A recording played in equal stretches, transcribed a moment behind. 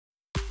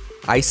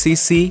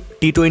ICC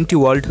T20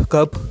 World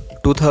Cup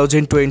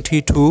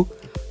 2022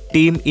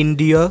 Team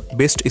India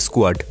Best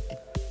Squad.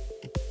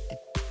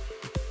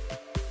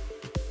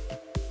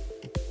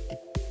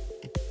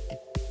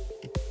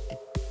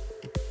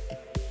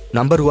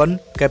 Number 1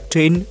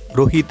 Captain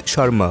Rohit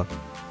Sharma.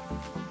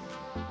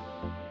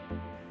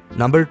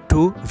 Number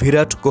 2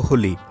 Virat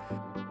Kohli.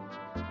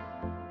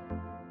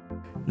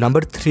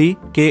 Number 3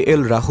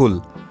 KL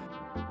Rahul.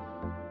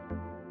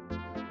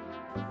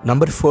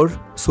 Number 4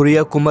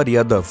 Suryakumar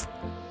Yadav.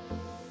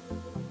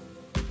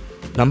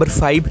 Number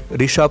 5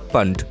 Rishabh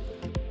Pant.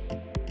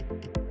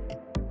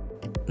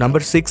 Number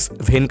 6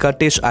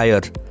 Venkatesh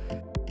Iyar.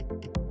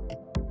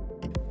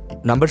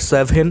 Number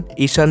 7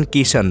 Ishan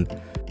Kishan.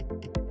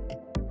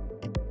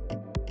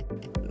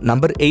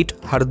 Number 8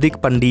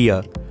 Hardik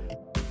Pandya.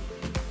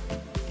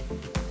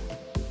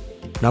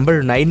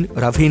 Number 9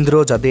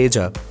 Ravindra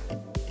Jadeja.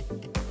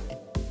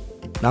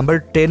 Number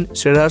 10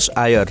 Shreyas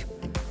Iyar.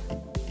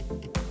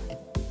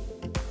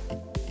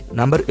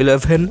 Number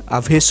 11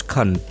 Avesh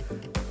Khan.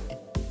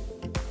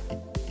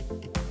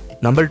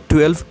 Number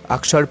 12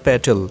 Axar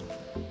Patel.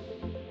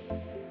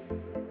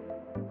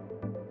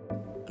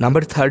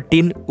 Number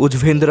 13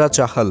 Yuzvendra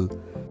Chahal.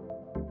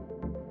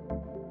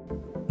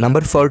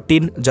 Number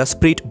 14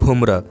 Jasprit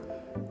Bumrah.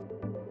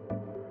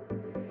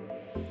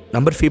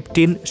 Number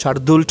 15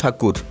 Shardul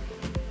Thakur.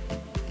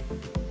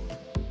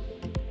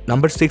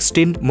 Number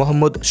 16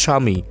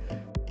 Shami.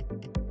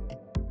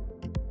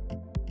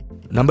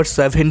 Number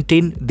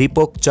 17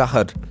 Deepak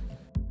Chahar.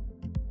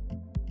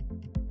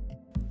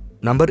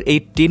 Number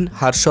 18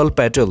 Harshal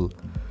Patel.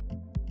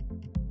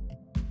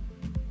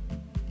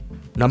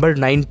 Number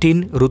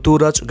 19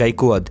 Ruturaj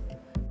Gaikwad.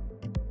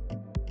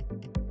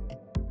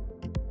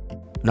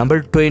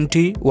 Number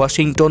 20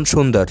 Washington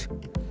Sundar.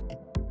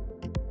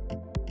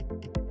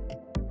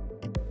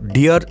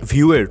 Dear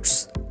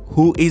viewers,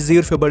 who is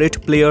your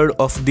favorite player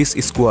of this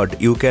squad?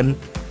 You can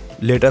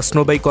let us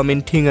know by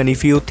commenting, and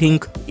if you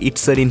think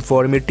it's an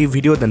informative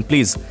video, then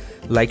please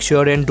like,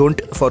 share and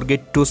don't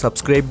forget to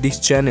subscribe this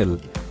channel.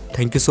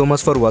 Thank you so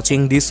much for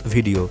watching this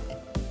video.